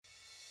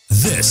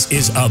This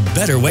is A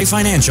Better Way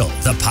Financial,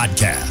 the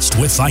podcast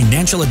with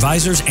financial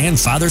advisors and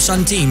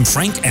father-son team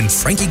Frank and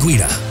Frankie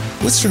Guida.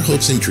 What's their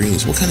hopes and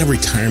dreams? What kind of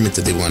retirement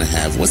do they want to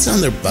have? What's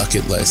on their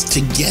bucket list?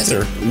 Together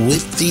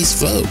with these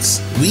folks,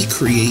 we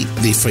create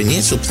the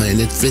financial plan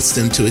that fits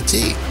them to a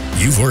T.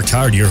 You've worked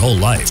hard your whole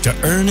life to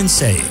earn and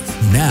save.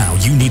 Now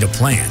you need a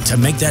plan to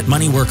make that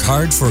money work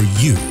hard for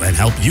you and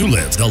help you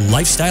live the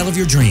lifestyle of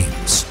your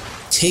dreams.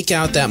 Take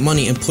out that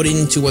money and put it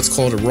into what's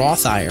called a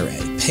Roth IRA.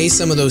 Pay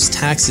some of those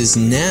taxes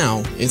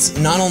now. It's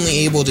not only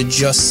able to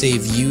just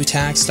save you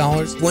tax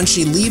dollars, when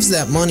she leaves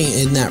that money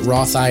in that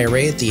Roth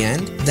IRA at the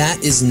end,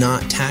 that is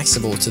not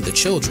taxable to the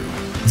children.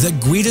 The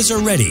Guidas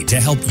are ready to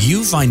help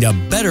you find a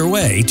better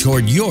way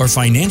toward your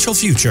financial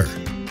future.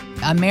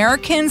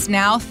 Americans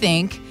now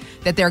think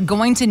that they're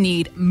going to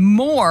need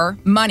more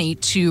money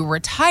to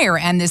retire,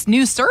 and this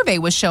new survey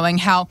was showing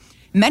how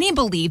many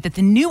believe that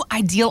the new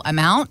ideal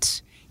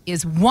amount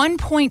is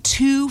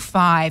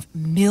 $1.25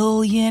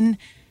 million.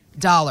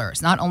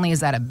 Not only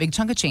is that a big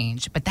chunk of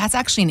change, but that's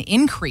actually an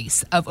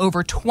increase of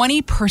over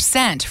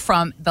 20%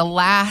 from the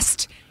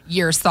last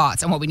year's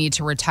thoughts on what we need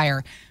to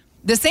retire.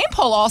 The same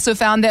poll also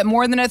found that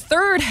more than a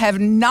third have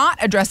not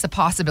addressed the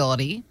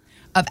possibility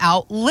of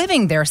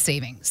outliving their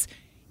savings.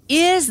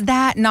 Is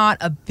that not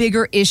a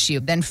bigger issue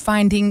than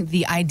finding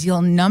the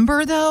ideal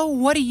number, though?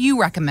 What do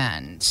you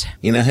recommend?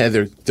 You know,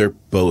 Heather, they're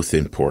both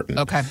important.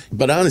 Okay.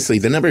 But honestly,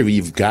 the number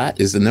you've got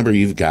is the number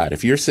you've got.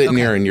 If you're sitting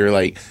there and you're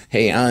like,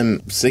 hey,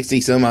 I'm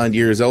 60 some odd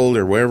years old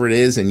or wherever it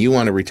is, and you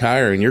want to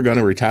retire and you're going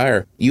to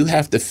retire, you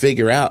have to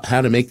figure out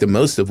how to make the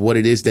most of what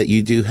it is that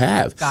you do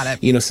have. Got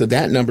it. You know, so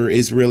that number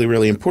is really,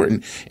 really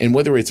important. And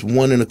whether it's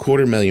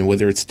 $1.25 million,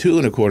 whether it's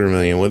 $2.25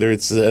 million, whether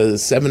it's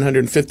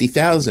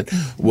 750,000,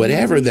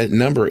 whatever that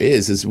number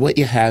is what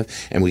you have.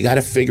 And we got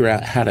to figure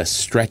out how to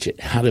stretch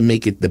it, how to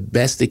make it the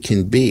best it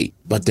can be.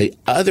 But the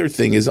other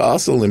thing is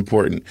also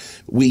important.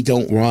 We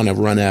don't want to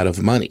run out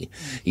of money.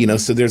 You know,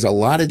 so there's a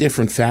lot of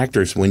different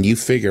factors when you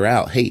figure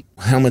out, hey,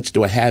 how much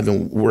do I have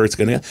and where it's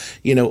going to,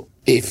 you know,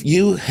 if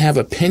you have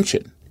a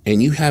pension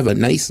and you have a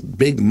nice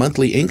big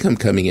monthly income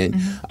coming in,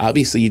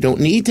 obviously you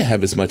don't need to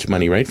have as much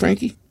money, right,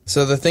 Frankie?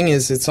 So the thing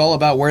is, it's all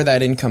about where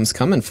that income's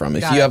coming from.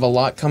 If you have a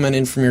lot coming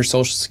in from your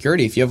Social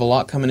Security, if you have a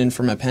lot coming in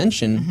from a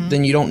pension,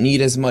 then you don't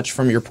need as much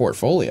from your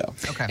portfolio.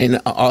 Okay.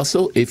 And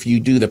also, if you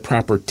do the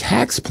proper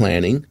tax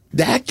planning,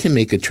 that can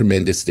make a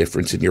tremendous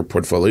difference in your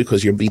portfolio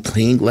because you'll be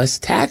paying less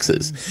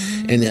taxes.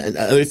 And the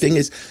other thing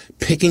is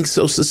picking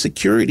Social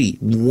Security,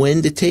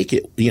 when to take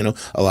it. You know,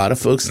 a lot of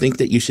folks think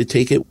that you should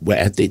take it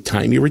at the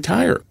time you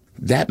retire.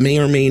 That may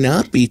or may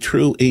not be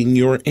true in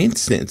your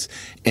instance.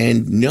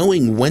 And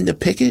knowing when to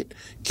pick it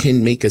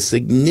can make a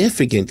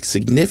significant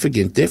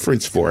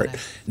difference for it.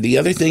 The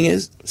other thing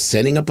is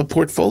setting up a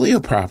portfolio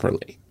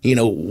properly. You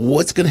know,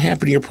 what's going to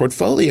happen to your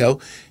portfolio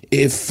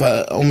if,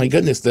 oh my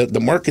goodness, the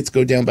markets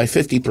go down by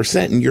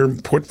 50% and your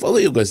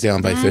portfolio goes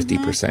down by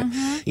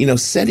 50%. You know,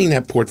 setting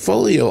that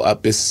portfolio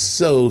up is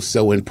so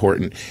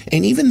important.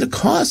 And even the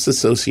costs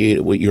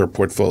associated with your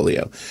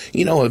portfolio.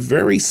 You know, a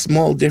very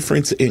small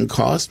difference in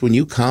cost when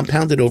you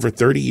compound it over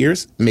 30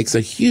 years makes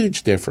a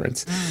huge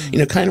difference. You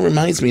know, kind of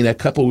reminds me of that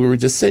couple we were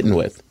just sitting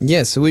with.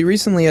 Yeah, so we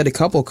recently had a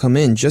couple come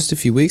in just a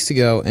few weeks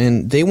ago,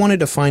 and they wanted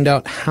to find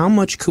out how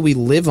much could we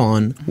live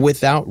on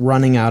without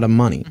running out of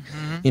money.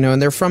 You know,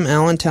 and they're from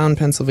Allentown,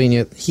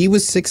 Pennsylvania. He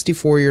was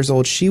 64 years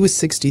old. She was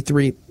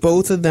 63.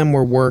 Both of them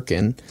were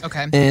working.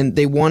 Okay. And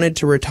they wanted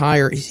to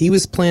retire. He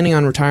was planning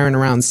on retiring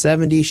around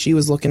 70. She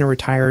was looking to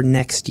retire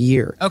next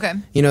year. Okay.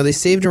 You know, they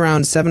saved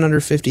around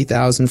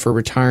 $750,000 for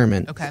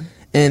retirement. Okay.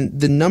 And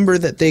the number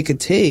that they could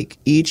take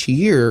each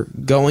year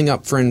going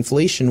up for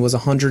inflation was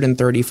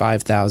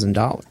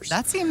 $135,000.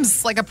 That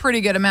seems like a pretty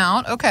good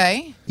amount.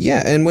 Okay.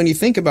 Yeah, and when you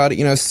think about it,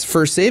 you know,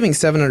 for saving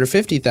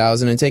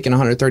 $750,000 and taking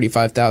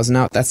 $135,000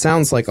 out, that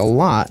sounds like a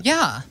lot.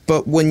 Yeah.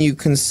 But when you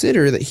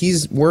consider that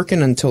he's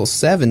working until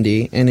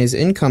 70 and his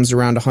income's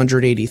around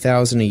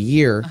 $180,000 a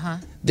year,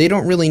 they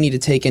don't really need to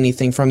take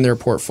anything from their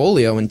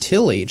portfolio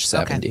until age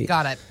 70. Okay,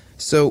 got it.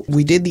 So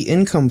we did the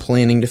income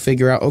planning to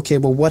figure out, okay,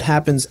 well, what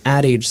happens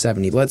at age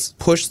 70? Let's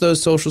push those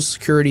Social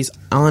Securities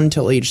on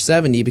till age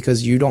 70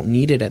 because you don't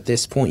need it at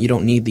this point. You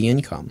don't need the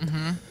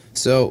income.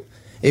 So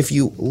if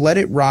you let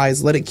it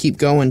rise, let it keep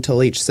going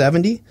till age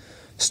 70,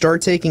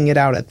 start taking it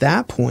out at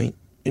that point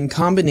in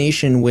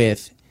combination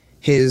with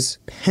his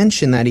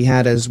pension that he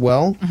had as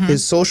well,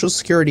 his Social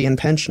Security and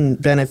pension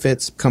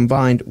benefits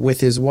combined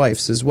with his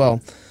wife's as well,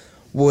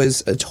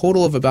 was a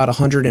total of about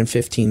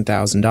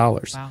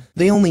 $115,000. Wow.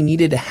 They only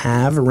needed to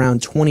have around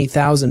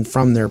 $20,000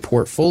 from their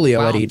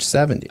portfolio at age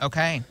 70.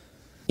 Okay.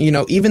 You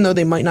know, even though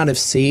they might not have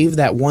saved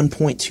that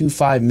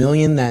 $1.25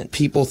 million that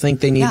people think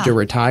they need to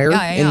retire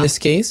in this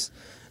case,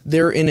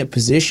 they're in a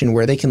position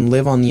where they can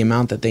live on the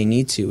amount that they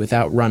need to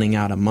without running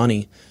out of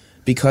money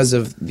because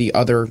of the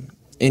other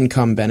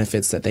income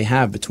benefits that they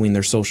have between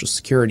their Social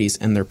Securities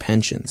and their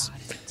pensions.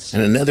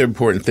 And another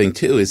important thing,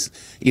 too, is,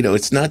 you know,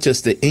 it's not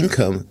just the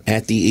income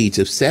at the age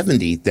of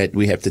 70 that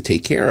we have to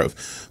take care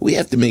of. We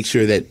have to make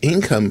sure that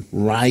income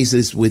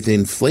rises with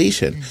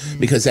inflation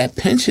because that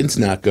pension's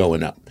not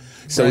going up.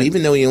 So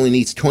even though he only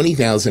needs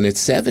 $20,000 at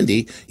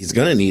 70, he's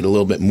going to need a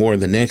little bit more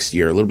the next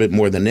year, a little bit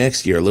more the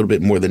next year, a little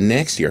bit more the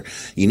next year.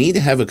 You need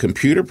to have a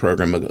computer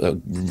program, a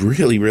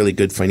really, really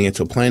good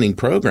financial planning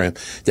program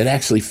that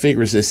actually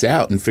figures this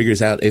out and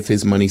figures out if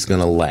his money's going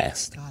to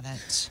last. Got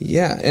it.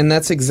 Yeah, and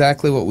that's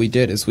exactly what we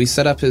did. Is we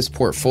set up his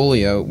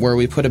portfolio where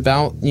we put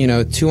about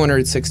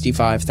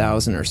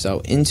 $265,000 or so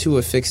into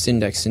a fixed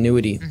index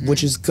annuity,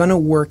 which is going to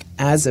work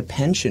as a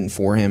pension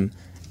for him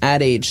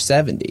at age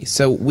 70.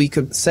 So we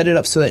could set it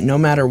up so that no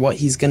matter what,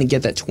 he's going to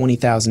get that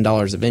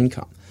 $20,000 of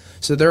income.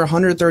 So their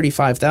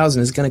 $135,000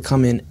 is going to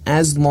come in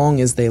as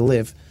long as they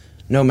live,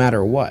 no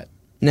matter what.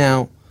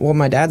 Now, what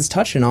my dad's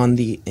touching on,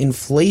 the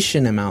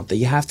inflation amount that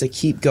you have to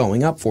keep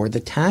going up for, the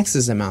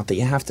taxes amount that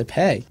you have to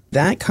pay,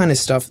 that kind of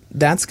stuff,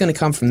 that's going to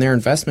come from their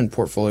investment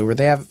portfolio where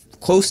they have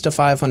close to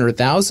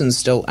 $500,000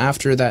 still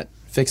after that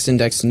fixed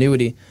index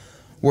annuity,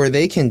 where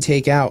they can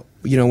take out,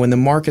 when the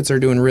markets are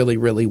doing really,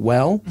 really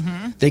well,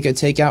 they could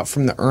take out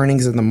from the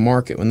earnings of the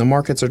market. When the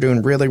markets are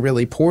doing really,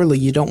 really poorly,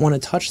 you don't want to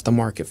touch the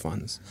market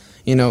funds.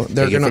 They're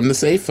going from the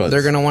safe funds.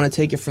 They're going to want to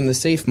take it from the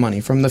safe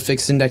money, from the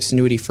fixed index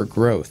annuity for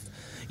growth.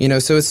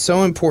 So it's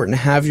so important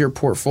to have your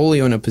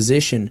portfolio in a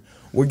position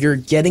where you're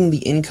getting the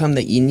income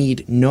that you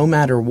need no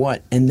matter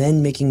what, and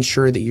then making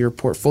sure that your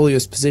portfolio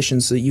is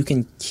positioned so that you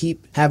can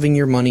keep having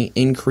your money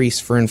increase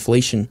for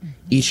inflation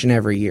each and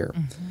every year.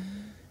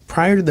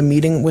 Prior to the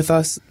meeting with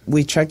us,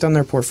 we checked on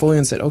their portfolio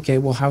and said, okay,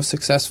 well, how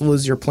successful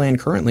is your plan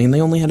currently? And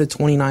they only had a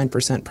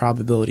 29%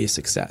 probability of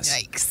success.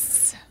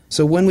 Yikes.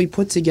 So when we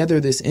put together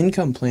this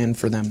income plan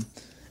for them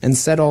and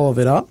set all of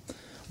it up,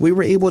 we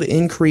were able to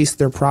increase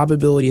their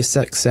probability of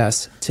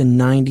success to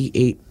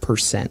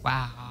 98%.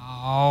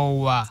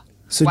 Wow.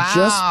 So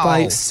just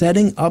by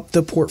setting up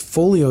the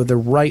portfolio the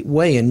right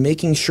way and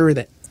making sure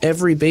that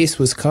every base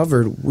was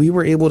covered, we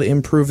were able to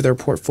improve their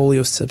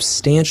portfolio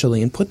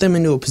substantially and put them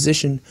into a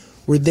position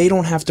where they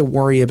don't have to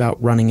worry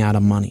about running out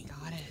of money.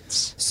 Got it.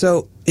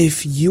 So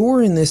if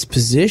you're in this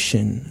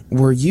position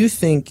where you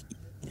think,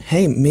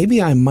 hey,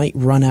 maybe I might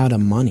run out of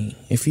money,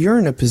 if you're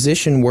in a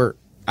position where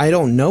I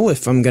don't know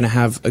if I'm going to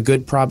have a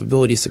good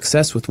probability of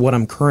success with what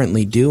I'm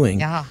currently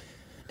doing,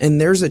 and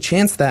there's a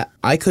chance that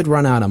I could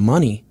run out of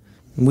money,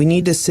 we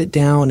need to sit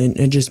down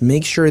and just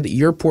make sure that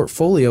your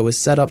portfolio is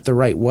set up the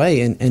right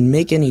way and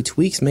make any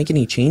tweaks, make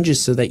any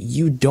changes so that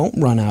you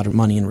don't run out of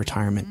money in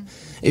retirement.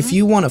 If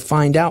you want to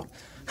find out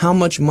how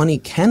much money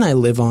can I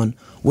live on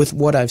with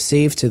what I've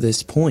saved to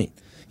this point,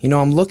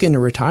 I'm looking to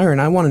retire and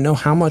I want to know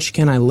how much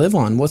can I live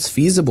on, what's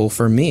feasible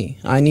for me.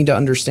 I need to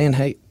understand,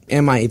 hey,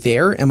 am I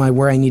there? Am I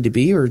where I need to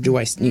be? Or do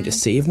I need to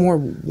save more?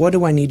 What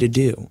do I need to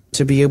do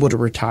to be able to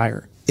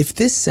retire? If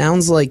this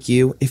sounds like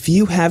you, if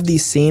you have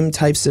these same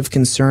types of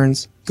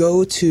concerns,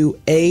 go to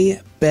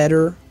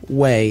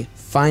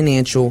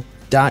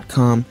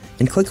abetterwayfinancial.com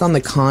and click on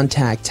the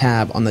contact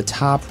tab on the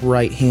top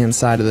right-hand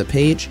side of the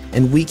page,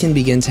 and we can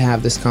begin to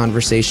have this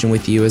conversation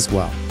with you as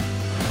well.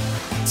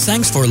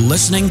 Thanks for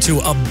listening to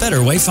A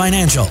Better Way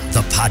Financial,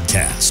 the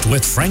podcast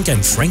with Frank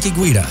and Frankie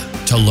Guida.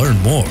 To learn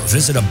more,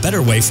 visit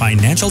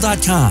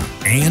abetterwayfinancial.com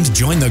and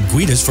join the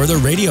Guidas for the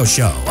radio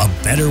show, A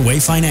Better Way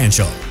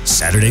Financial,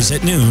 Saturdays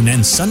at noon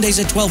and Sundays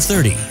at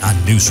 12:30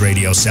 on News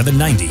Radio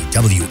 790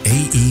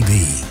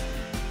 WAEB.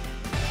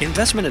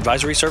 Investment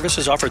advisory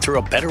services offered through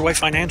A Better Way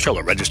Financial,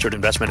 a registered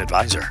investment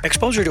advisor.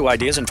 Exposure to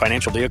ideas and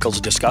financial vehicles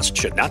discussed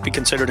should not be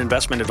considered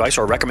investment advice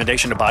or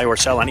recommendation to buy or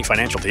sell any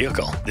financial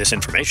vehicle. This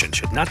information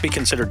should not be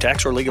considered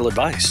tax or legal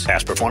advice.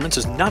 Past performance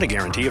is not a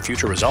guarantee of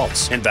future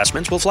results.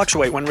 Investments will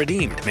fluctuate when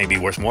redeemed, may be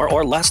worth more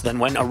or less than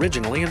when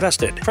originally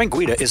invested. Frank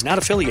Guida is not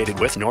affiliated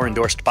with nor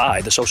endorsed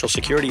by the Social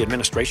Security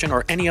Administration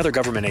or any other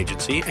government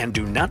agency and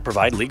do not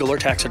provide legal or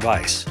tax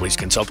advice. Please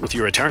consult with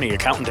your attorney,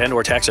 accountant, and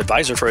or tax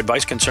advisor for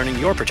advice concerning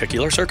your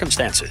particular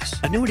circumstances.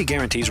 Annuity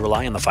guarantees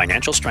rely on the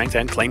financial strength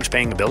and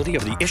claims-paying ability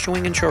of the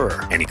issuing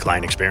insurer. Any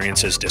client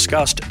experiences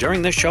discussed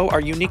during this show are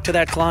unique to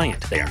that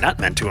client. They are not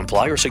meant to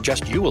imply or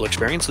suggest you will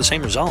experience the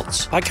same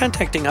results. By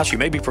contacting us, you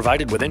may be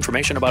provided with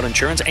information about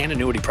insurance and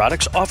annuity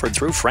products offered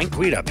through Frank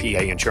Guida,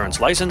 PA Insurance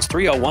License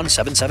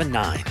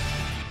 301779.